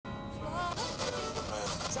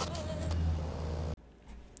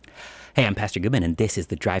Hey, I'm Pastor Goodman, and this is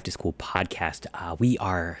the Drive to School podcast. We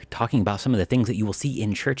are talking about some of the things that you will see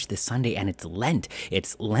in church this Sunday, and it's Lent.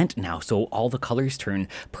 It's Lent now, so all the colors turn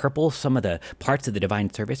purple. Some of the parts of the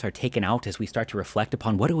divine service are taken out as we start to reflect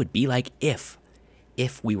upon what it would be like if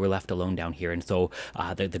we were left alone down here. And so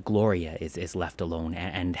the Gloria is left alone,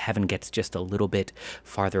 and heaven gets just a little bit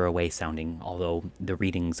farther away sounding, although the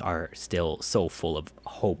readings are still so full of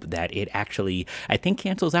hope that it actually, I think,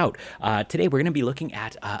 cancels out. Today we're going to be looking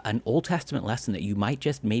at an Old Testament lesson that you might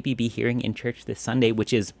just maybe be hearing in church this Sunday,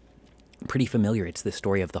 which is pretty familiar. It's the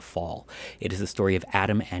story of the fall. It is the story of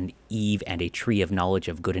Adam and Eve and a tree of knowledge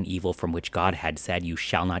of good and evil from which God had said, "You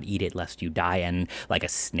shall not eat it lest you die," and like a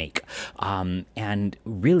snake. And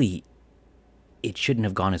really, it shouldn't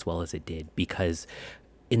have gone as well as it did, because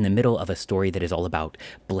in the middle of a story that is all about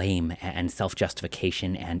blame and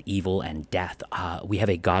self-justification and evil and death, we have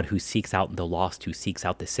a God who seeks out the lost, who seeks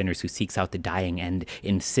out the sinners, who seeks out the dying, and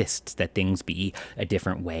insists that things be a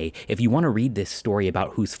different way. If you want to read this story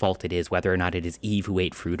about whose fault it is, whether or not it is Eve who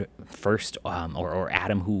ate fruit first, or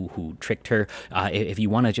Adam who tricked her, if you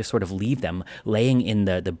want to just sort of leave them laying in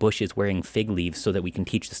the bushes wearing fig leaves so that we can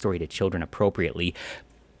teach the story to children appropriately,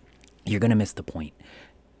 you're going to miss the point.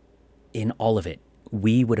 In all of it,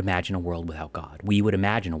 we would imagine a world without God. We would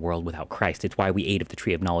imagine a world without Christ. It's why we ate of the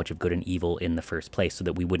tree of knowledge of good and evil in the first place, so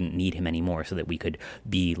that we wouldn't need him anymore, so that we could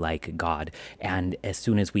be like God. And as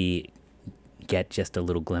soon as we get just a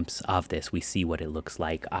little glimpse of this, we see what it looks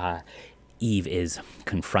like. Eve is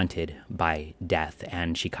confronted by death,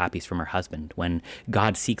 and she copies from her husband. When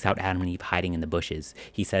God seeks out Adam and Eve hiding in the bushes,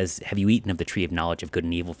 he says, "Have you eaten of the tree of knowledge of good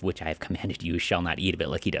and evil, for which I have commanded you? You shall not eat of it,"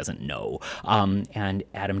 like he doesn't know. And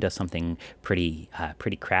Adam does something pretty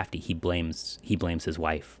crafty. He blames his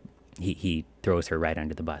wife. He throws her right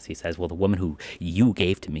under the bus. He says, "Well, the woman who you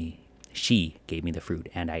gave to me, she gave me the fruit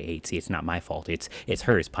and I ate. See, it's not my fault. It's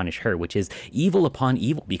hers. Punish her," which is evil upon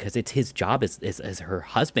evil, because it's his job as her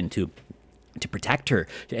husband to protect her.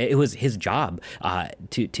 It was his job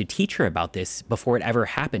to teach her about this before it ever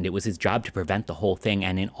happened. It was his job to prevent the whole thing.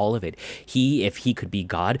 And in all of it, if he could be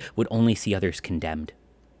God, would only see others condemned.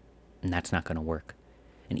 And that's not going to work.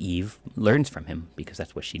 And Eve learns from him, because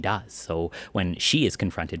that's what she does. So when she is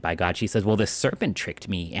confronted by God, she says, "Well, the serpent tricked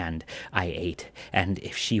me and I ate." And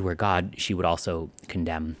if she were God, she would also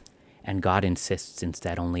condemn. And God insists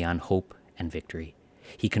instead only on hope and victory.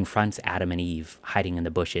 He confronts Adam and Eve hiding in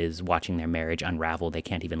the bushes, watching their marriage unravel. They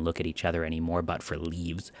can't even look at each other anymore but for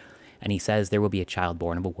leaves. And he says there will be a child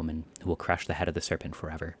born of a woman who will crush the head of the serpent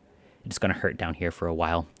forever. It's going to hurt down here for a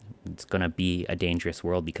while. It's going to be a dangerous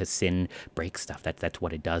world, because sin breaks stuff. That's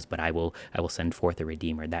what it does. But I will send forth a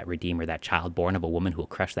redeemer. That child born of a woman who will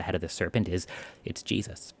crush the head of the serpent it's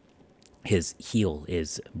Jesus. His heel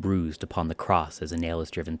is bruised upon the cross as a nail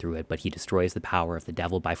is driven through it, but he destroys the power of the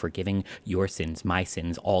devil by forgiving your sins, my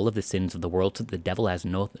sins, all of the sins of the world, so the devil has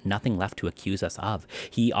nothing left to accuse us of.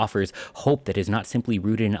 He offers hope that is not simply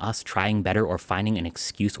rooted in us trying better or finding an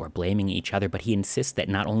excuse or blaming each other, but he insists that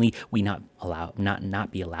not only we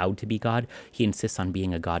not be allowed to be God, he insists on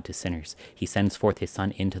being a God to sinners. He sends forth his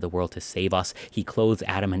son into the world to save us. He clothes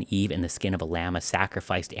Adam and Eve in the skin of a lamb, a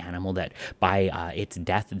sacrificed animal, that by its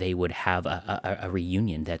death they would have a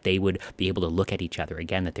reunion, that they would be able to look at each other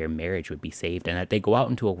again, that their marriage would be saved, and that they go out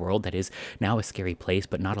into a world that is now a scary place,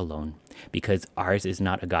 but not alone, because ours is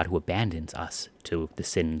not a God who abandons us to the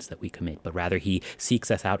sins that we commit, but rather he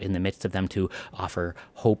seeks us out in the midst of them to offer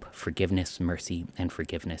hope, forgiveness, mercy, and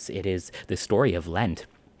forgiveness. It is the story of Lent.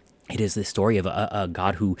 It is the story of a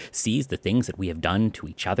God who sees the things that we have done to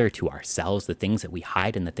each other, to ourselves, the things that we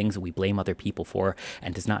hide and the things that we blame other people for,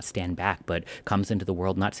 and does not stand back, but comes into the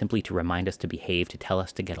world not simply to remind us to behave, to tell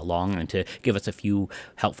us to get along, and to give us a few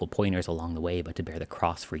helpful pointers along the way, but to bear the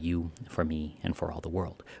cross for you, for me, and for all the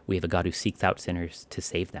world. We have a God who seeks out sinners to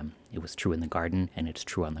save them. It was true in the garden, and it's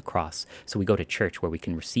true on the cross. So we go to church where we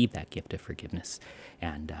can receive that gift of forgiveness,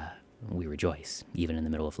 and we rejoice, even in the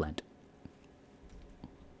middle of Lent.